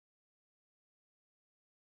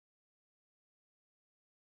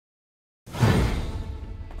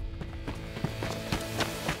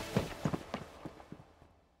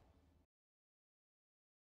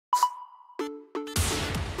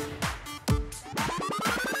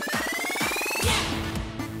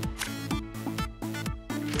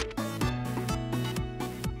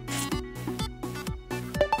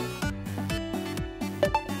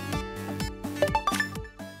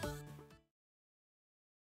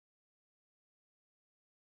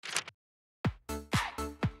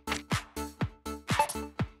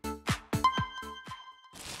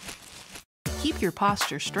keep your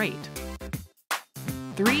posture straight.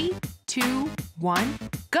 3, 2, 1,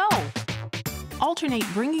 go! Alternate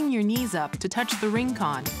bringing your knees up to touch the ring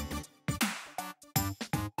con.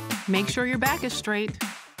 Make sure your back is straight.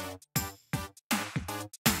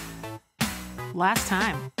 Last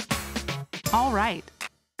time. All right,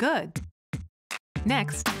 good.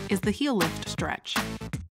 Next is the heel lift stretch.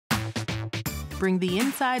 Bring the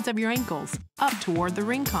insides of your ankles up toward the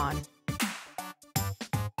ring con.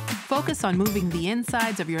 Focus on moving the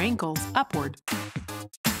insides of your ankles upward.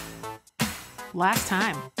 Last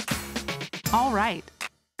time. All right,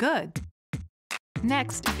 good.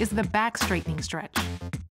 Next is the back straightening stretch.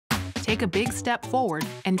 Take a big step forward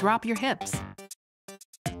and drop your hips.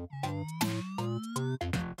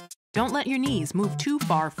 Don't let your knees move too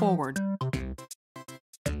far forward.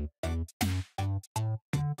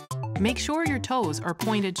 Make sure your toes are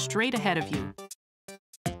pointed straight ahead of you.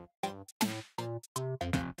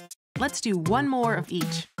 Let's do one more of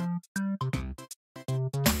each.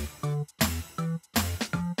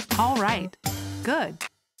 All right, good.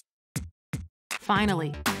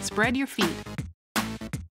 Finally, spread your feet.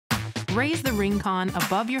 Raise the ring con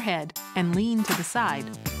above your head and lean to the side.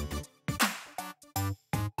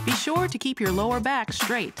 Be sure to keep your lower back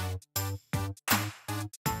straight.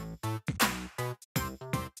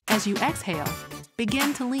 As you exhale,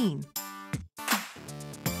 begin to lean.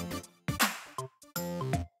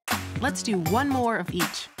 Let's do one more of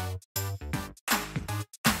each.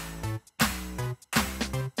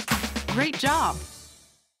 Great job!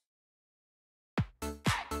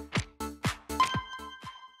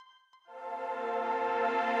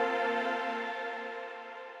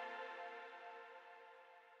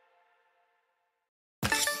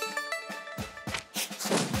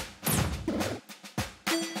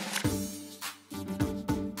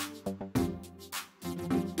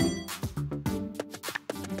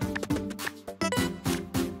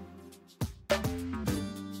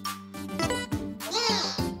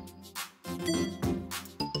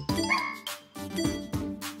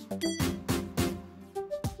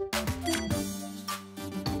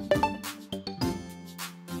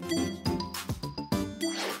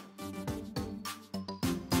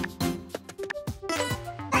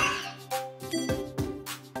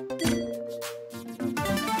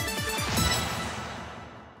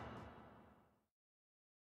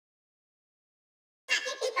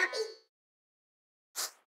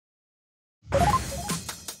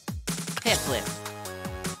 Hip lift.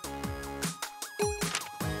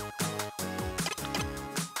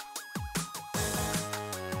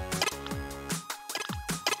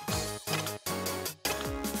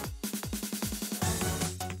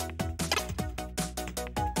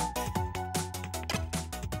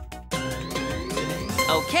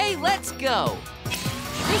 Okay, let's go.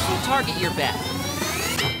 This will target your back.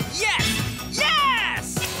 Yes!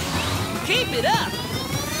 Yes! Keep it up!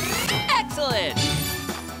 Excellent!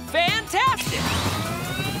 Fantastic!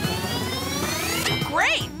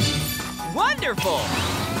 Great! Wonderful!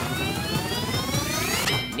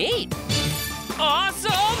 Neat!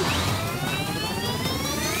 Awesome!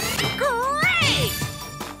 Great!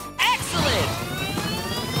 Excellent!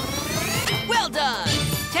 Well done!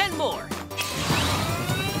 10 more.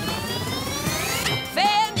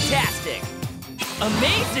 Fantastic!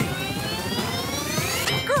 Amazing!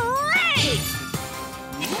 Great!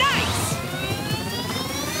 Nice!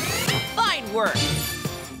 Fine work!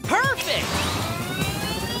 Perfect!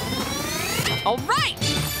 All right!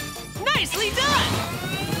 Nicely done!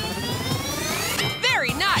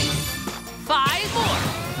 Very nice! 5 more!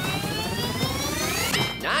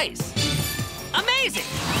 Nice! Amazing!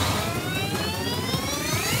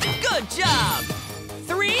 Good job!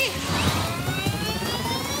 3.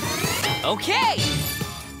 Okay!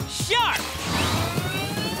 Sharp!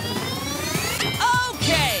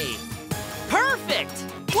 Okay! Perfect!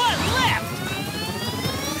 One left!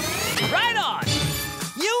 Right on!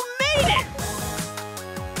 You made it!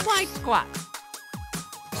 Wide squat.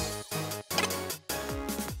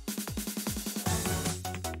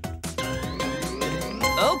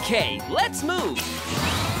 Okay, let's move.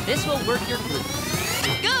 This will work your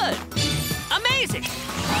glutes. Good! Amazing!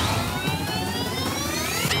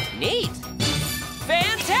 Neat!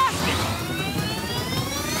 Fantastic!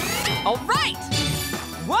 All right!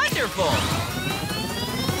 Wonderful!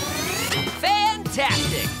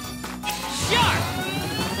 Fantastic! Sharp!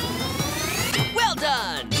 Well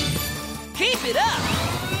done! Keep it up!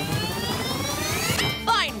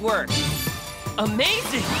 Fine work!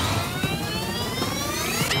 Amazing!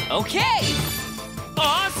 Okay!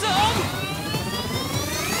 Awesome!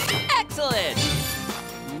 Excellent!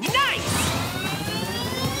 Nice!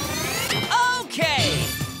 Okay!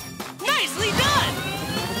 Nicely done!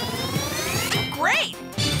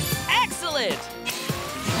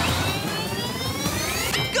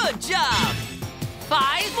 Good job!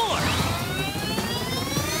 5 more!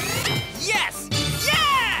 Yes!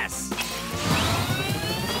 Yes!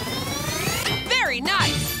 Very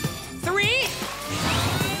nice! 3.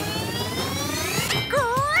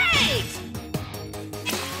 Great!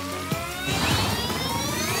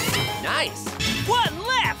 Nice! 1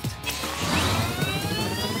 left!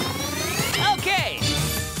 Okay!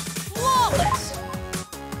 Flawless!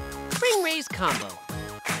 Ring raise combo.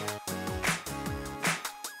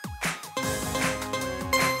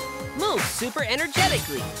 Move super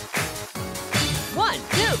energetically. 1, 2,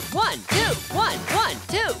 1, 2, 1, 1,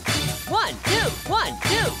 2. 1, 2, 1,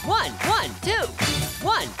 2, 1, 1, 2.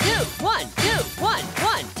 1, 2, 1, 2, 1,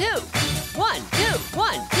 1, 2. 1, 2,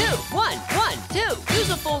 1, 2, 1, 1, 2. Use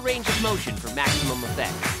a full range of motion for maximum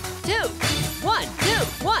effect. 2, 1, 2,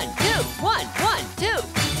 1, 2, 1, 1, 2.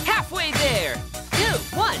 Halfway there. 2,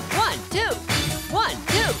 1, 1, 2. 1,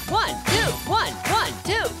 2, 1, 2, 1, 1,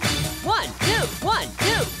 2. 1, 2, 1,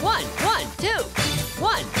 2, 1, 1, 2.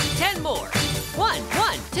 1, 10 more. 1,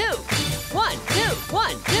 1, 2. 1, 2,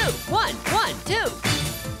 1, 2, 1, 1, 2.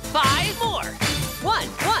 5 more. 1,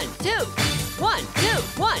 1, 2. 1, 2,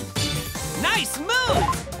 1. Nice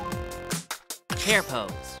move! Chair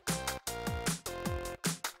pose.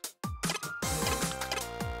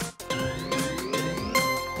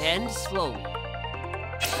 Bend slowly.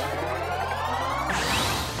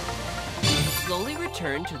 Slowly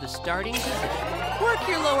return to the starting position. Work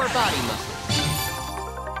your lower body muscles.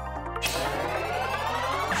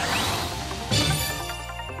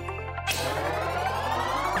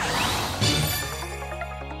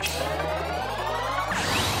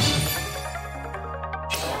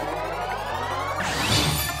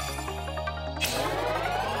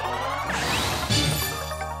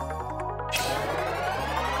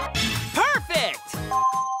 Perfect!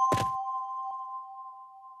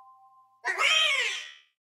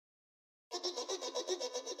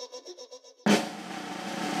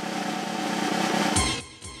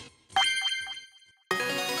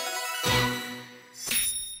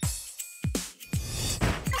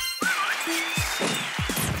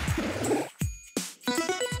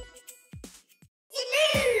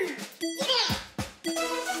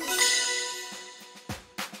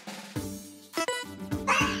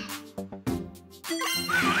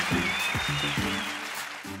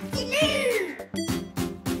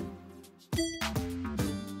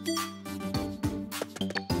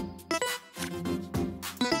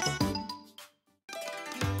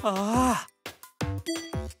 Ah.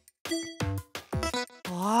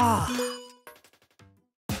 Ah.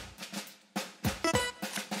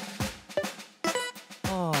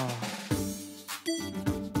 Oh.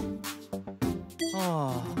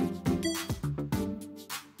 Oh.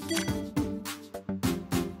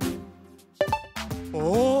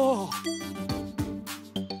 Oh.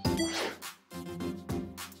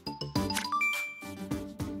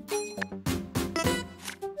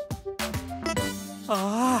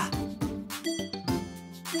 Ah.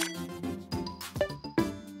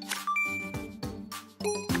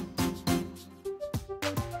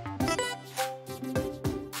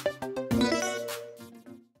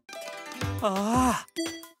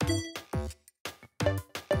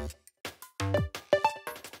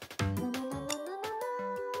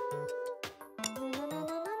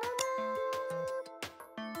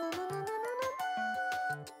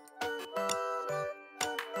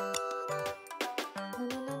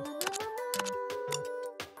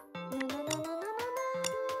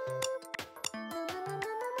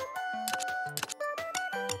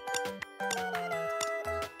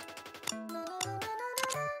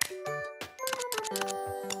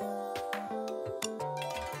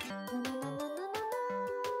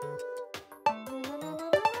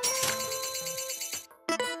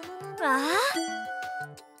 Ah.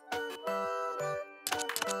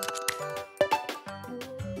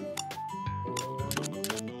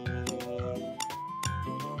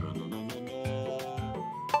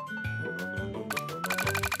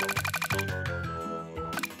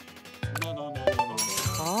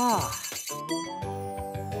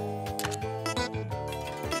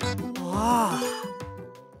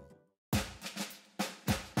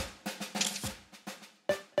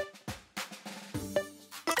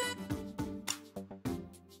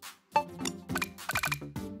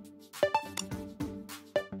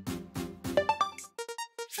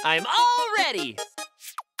 I'm all ready!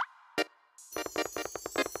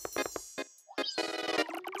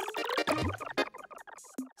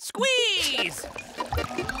 Squeeze!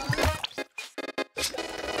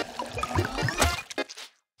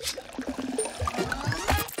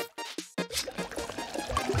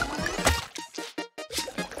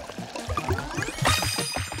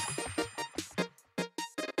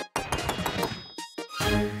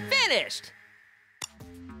 finished!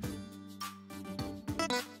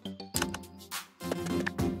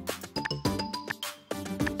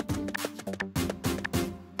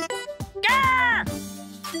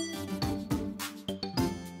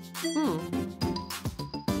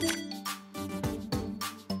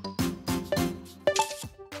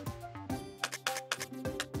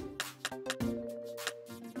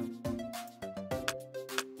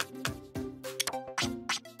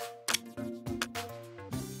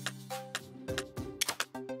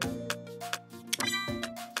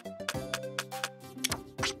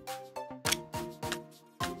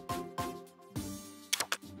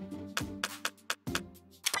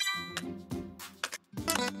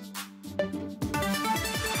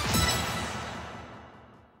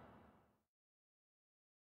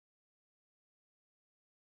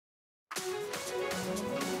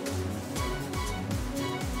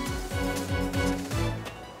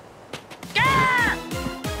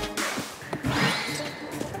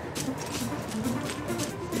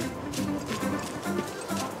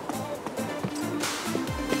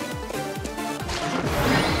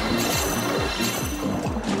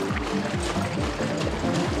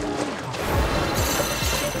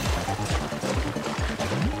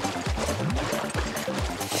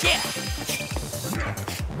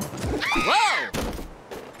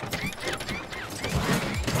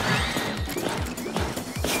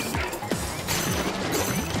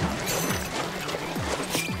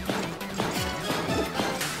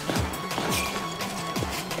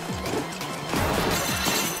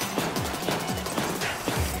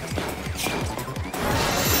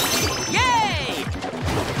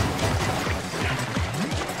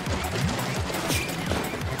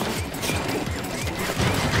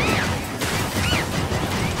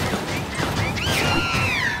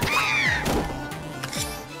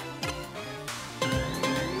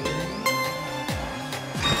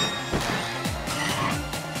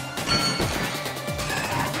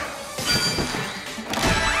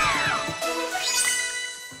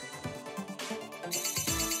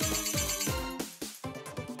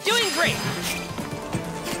 Great!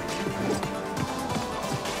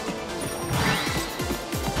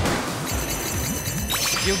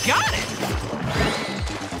 You got it!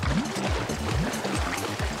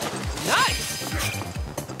 Nice!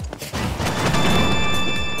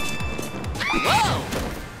 Whoa!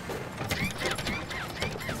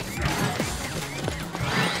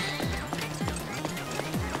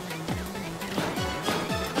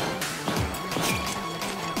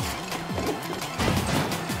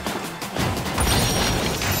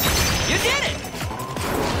 You did it!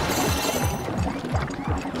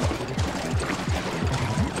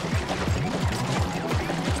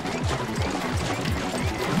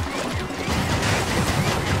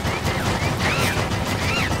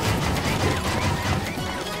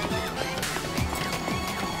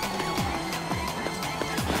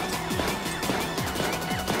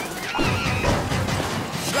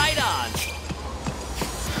 Right on!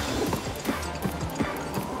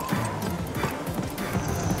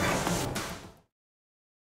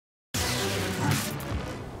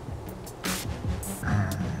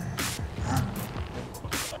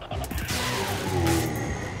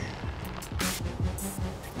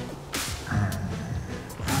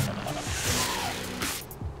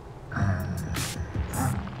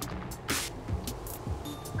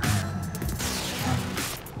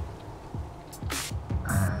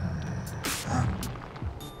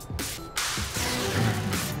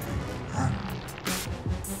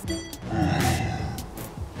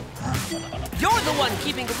 You're the one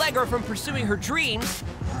keeping Allegra from pursuing her dreams.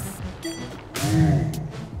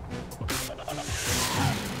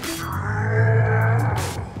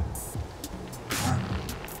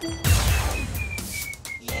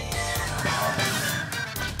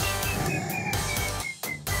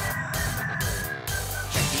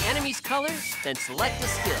 Check the enemy's colors, then select a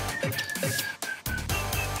skill.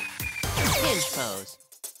 Hinge pose.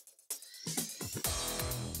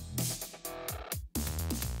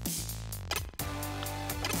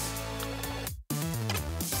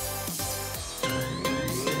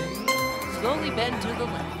 Slowly bend to the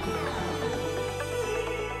left.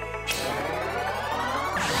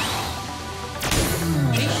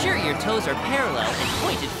 Be sure your toes are parallel and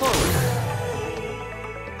pointed forward.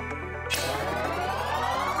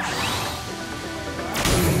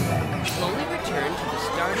 Slowly return to the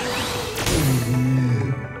starting position.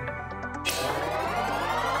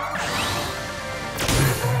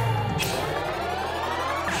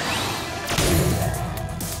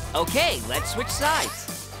 Okay, let's switch sides.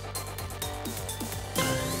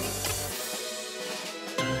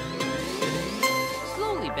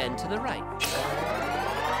 Bend to the right.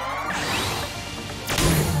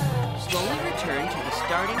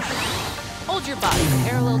 starting position. Hold your body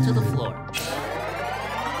parallel to the floor.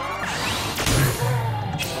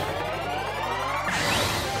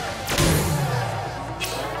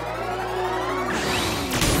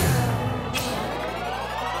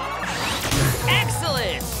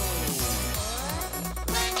 Excellent!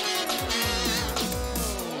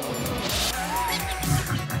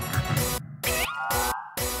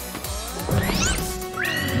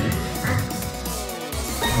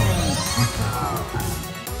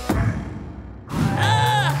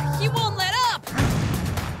 He won't let up!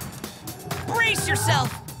 Brace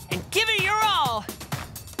yourself and give it your all!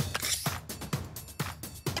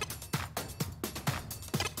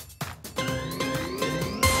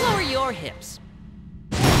 Lower your hips.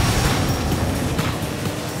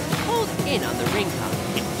 Hold in on the ring pump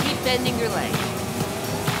and keep bending your legs.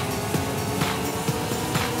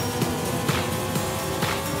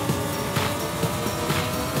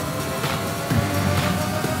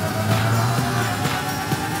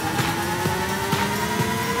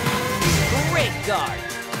 Great guard.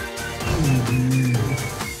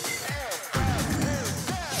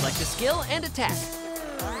 Select a skill and attack.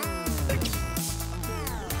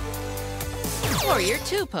 Warrior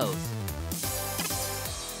 2 pose.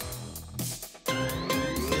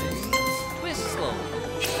 Twist slowly.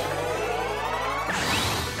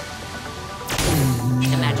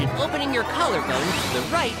 Imagine opening your collarbone to the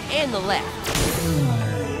right and the left.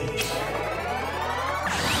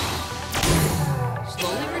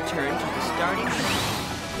 Slowly return to the starting position.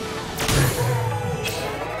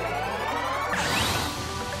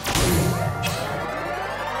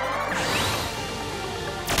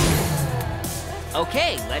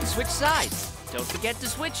 Okay, let's switch sides. Don't forget to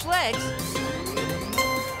switch legs.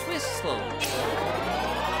 Twist slowly.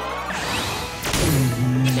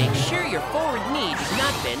 Make sure your forward knee does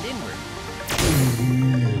not bend inward.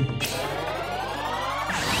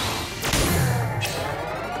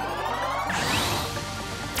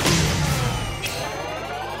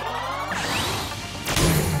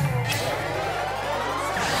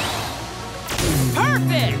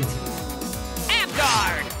 Perfect! Ab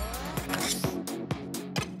guard!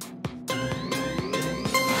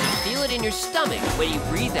 Feel it in your stomach when you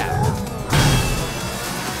breathe out.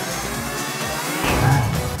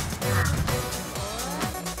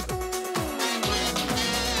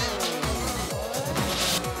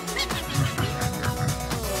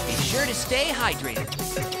 Be sure to stay hydrated.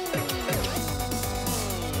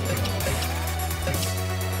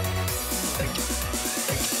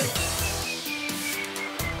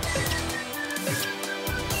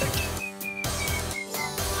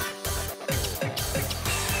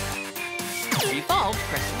 Revolve,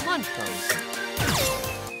 press lunge pose.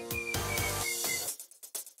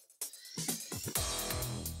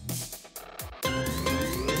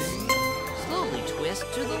 Slowly twist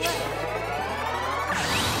to the left.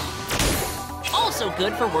 Also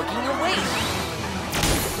good for working your waist.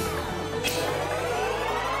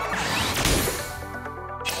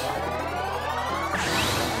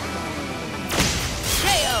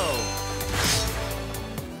 KO!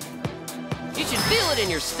 You should feel it in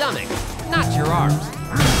your stomach, not your arms.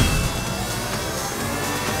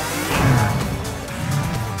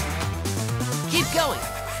 Keep going.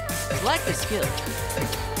 Select the skill.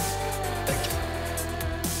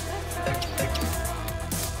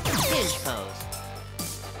 Hinge pose.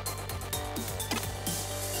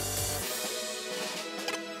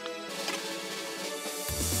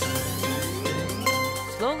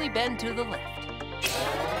 Slowly bend to the left.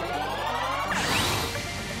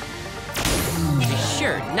 Be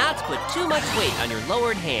sure not to put too much weight on your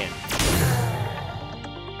lowered hand.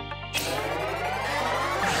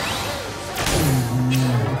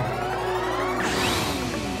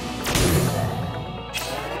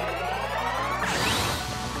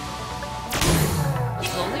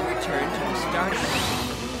 Slowly return to the starting position.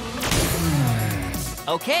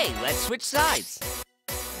 Okay, let's switch sides.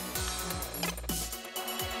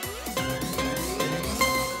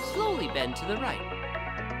 Slowly bend to the right.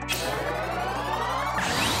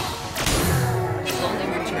 Slowly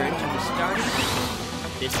return to the starting position.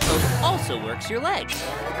 This pose also works your legs.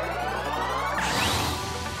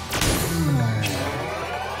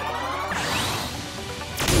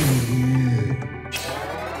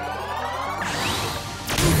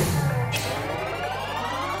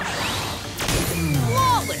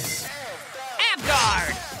 Flawless! Ab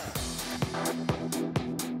guard!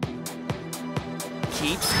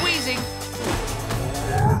 Keep squeezing.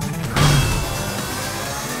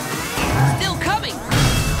 Still coming!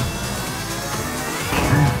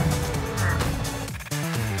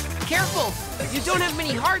 Careful! You don't have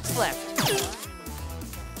many hearts left.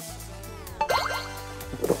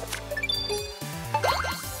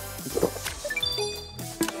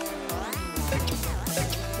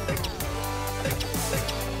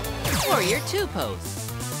 Warrior 2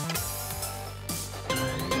 pose.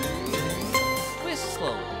 Twist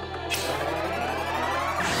slowly.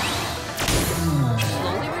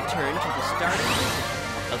 Slowly return to the starting position.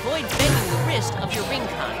 Avoid bending the wrist of your ring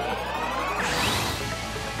con.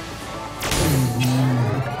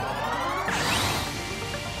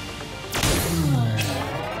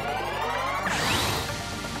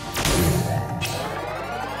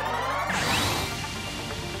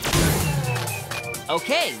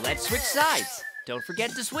 Okay, let's switch sides. Don't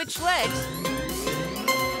forget to switch legs.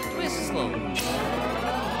 Twist slowly.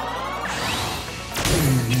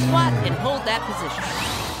 Squat and hold that position.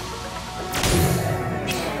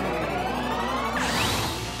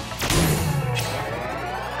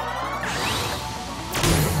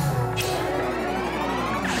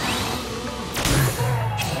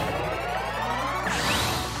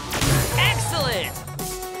 Excellent!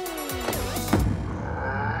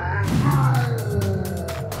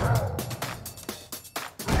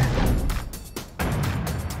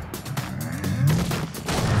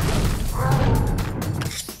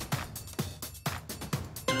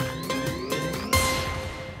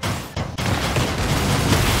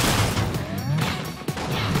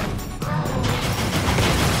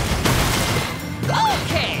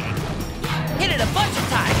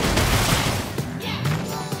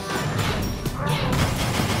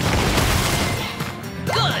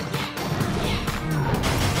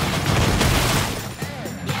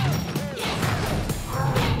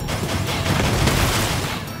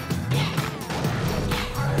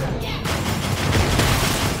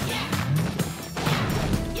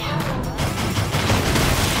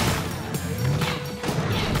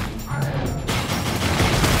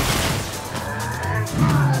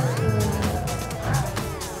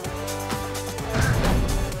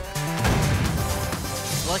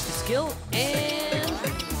 Select the skill, and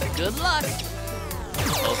good luck.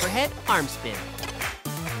 Overhead arm spin.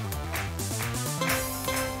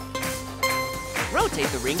 Rotate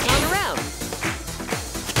the ring con around.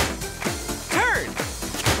 Turn.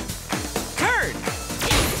 Turn.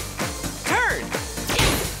 Turn.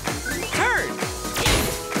 Turn.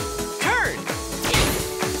 Turn.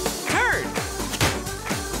 Turn.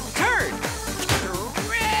 Turn.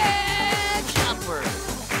 Stretch upward.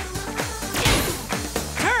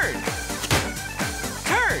 Turn.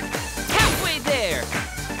 Turn. Halfway there.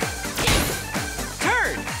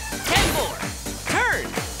 Turn. 10 more. Turn.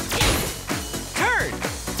 Turn.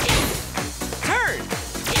 Turn.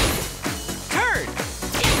 Turn.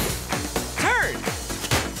 Turn.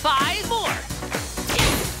 5 more.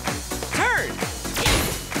 Turn.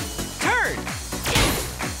 Turn.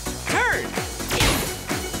 Turn.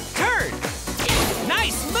 Turn.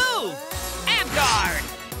 Nice move! Ab guard!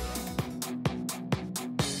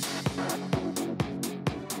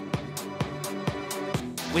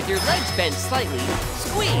 With your legs bent slightly,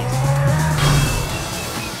 squeeze.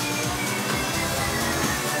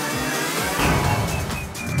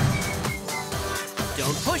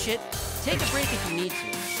 Don't push it. Take a break if you need to.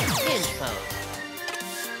 Hinge pose.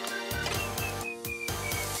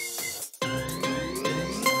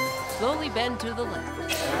 Slowly bend to the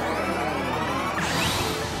left.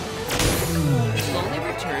 Slowly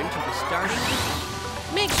return to the starting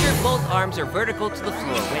position. Make sure both arms are vertical to the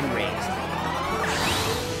floor when raised.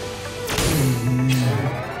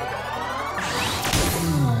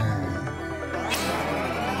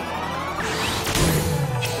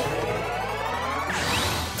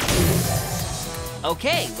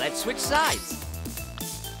 Okay, let's switch sides.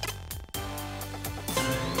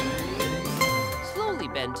 Slowly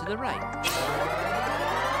bend to the right.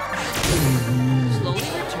 Slowly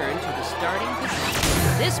return to the starting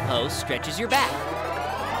position. This pose stretches your back.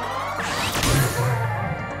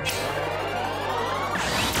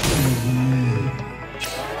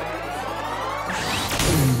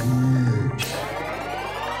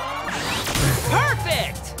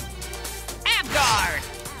 Perfect! Ab guard!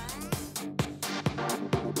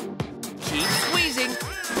 Keep squeezing.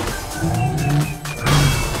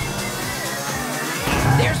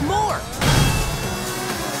 There's more!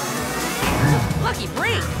 Lucky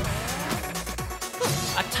break!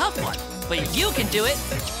 A tough one, but you can do it!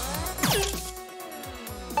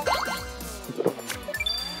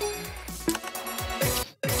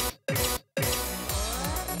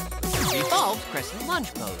 Revolved crescent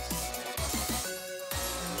lunge pose.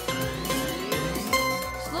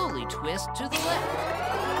 Slowly twist to the left.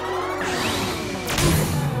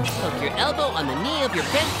 Hook your elbow on the knee of your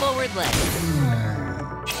bent forward leg.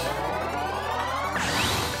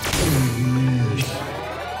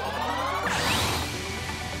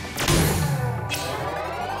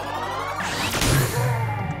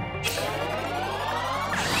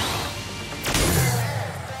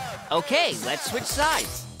 Okay, let's switch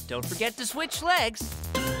sides. Don't forget to switch legs.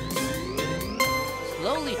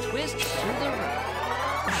 Slowly twist to the right.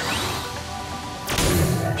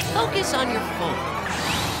 Focus on your phone.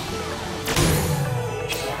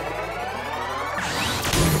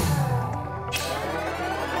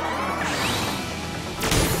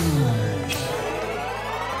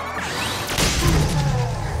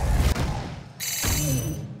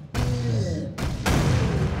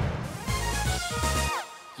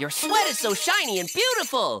 Your sweat is so shiny and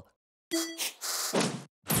beautiful!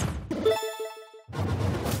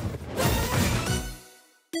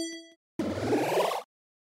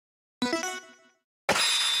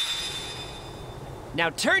 Now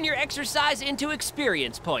turn your exercise into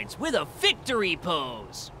experience points with a victory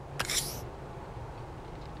pose.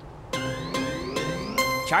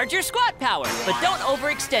 Charge your squat power, but don't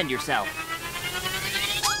overextend yourself.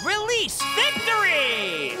 Release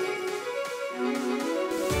victory!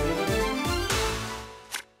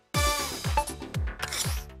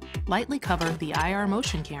 Lightly cover the IR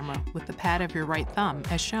motion camera with the pad of your right thumb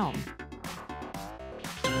as shown.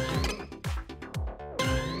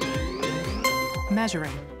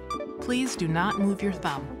 Measuring. Please do not move your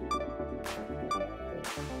thumb.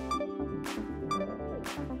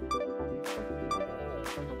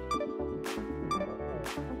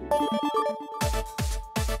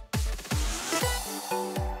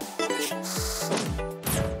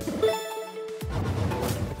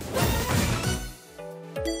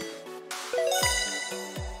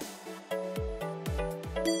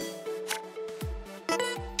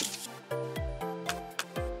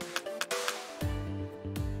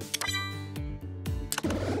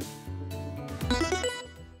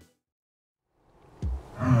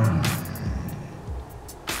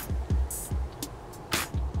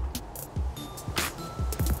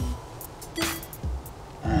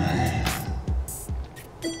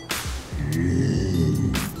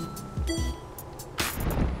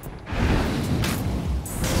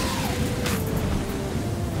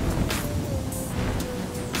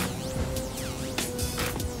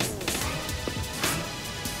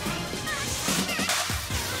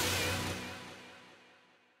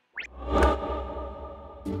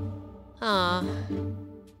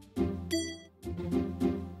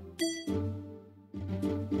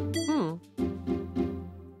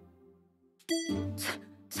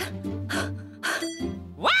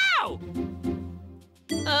 Wow!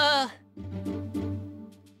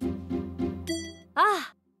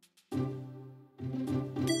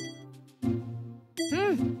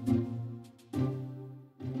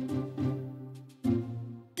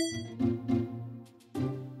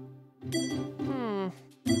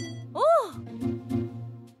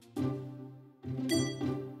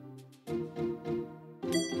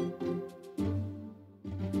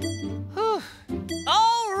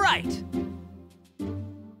 All right.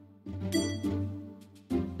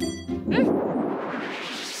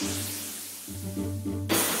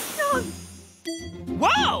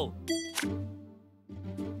 Whoa!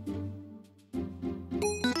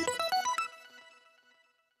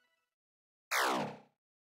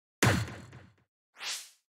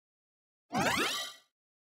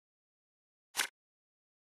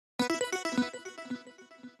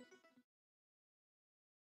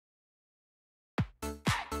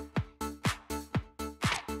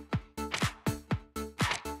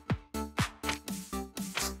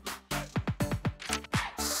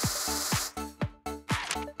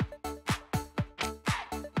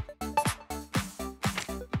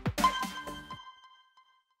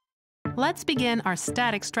 Let's begin our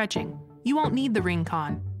static stretching. You won't need the ring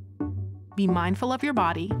con. Be mindful of your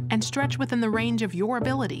body and stretch within the range of your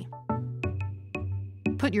ability.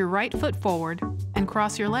 Put your right foot forward and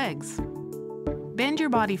cross your legs. Bend your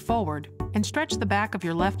body forward and stretch the back of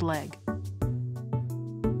your left leg.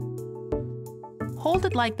 Hold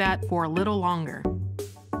it like that for a little longer.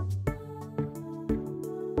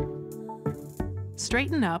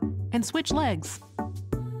 Straighten up and switch legs.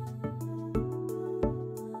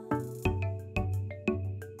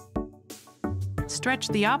 Stretch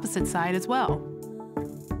the opposite side as well.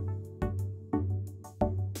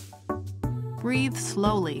 Breathe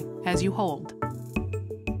slowly as you hold.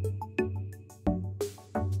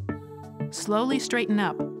 Slowly straighten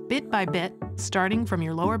up, bit by bit, starting from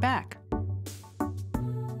your lower back.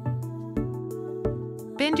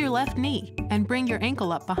 Bend your left knee and bring your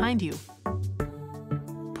ankle up behind you.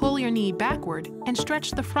 Pull your knee backward and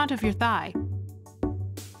stretch the front of your thigh.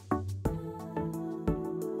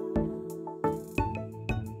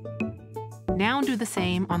 Now do the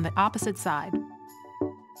same on the opposite side.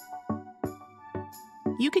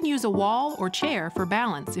 You can use a wall or chair for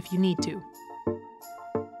balance if you need to.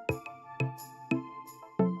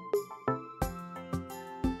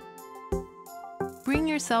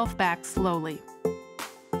 yourself back slowly.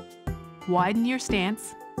 Widen your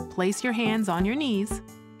stance, place your hands on your knees,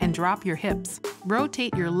 and drop your hips.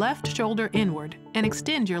 Rotate your left shoulder inward and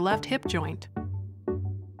extend your left hip joint.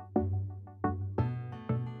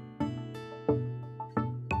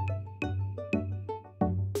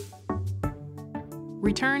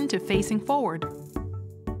 Return to facing forward.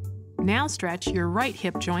 Now stretch your right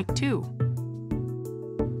hip joint too.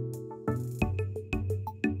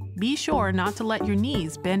 Be sure not to let your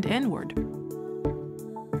knees bend inward.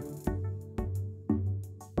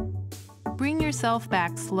 Bring yourself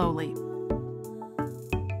back slowly.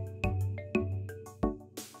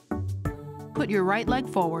 Put your right leg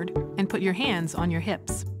forward and put your hands on your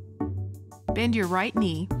hips. Bend your right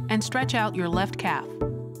knee and stretch out your left calf.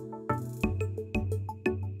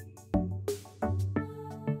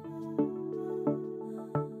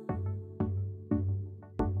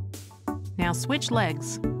 Now switch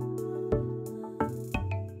legs.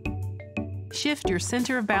 Shift your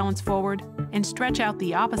center of balance forward and stretch out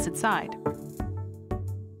the opposite side.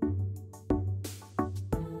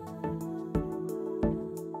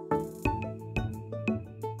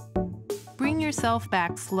 Bring yourself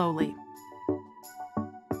back slowly.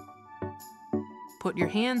 Put your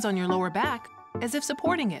hands on your lower back as if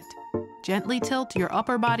supporting it. Gently tilt your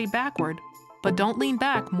upper body backward, but don't lean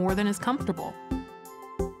back more than is comfortable.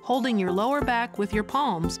 Holding your lower back with your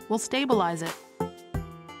palms will stabilize it.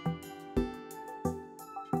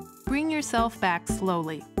 Bring yourself back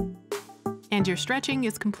slowly. And your stretching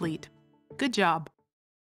is complete. Good job.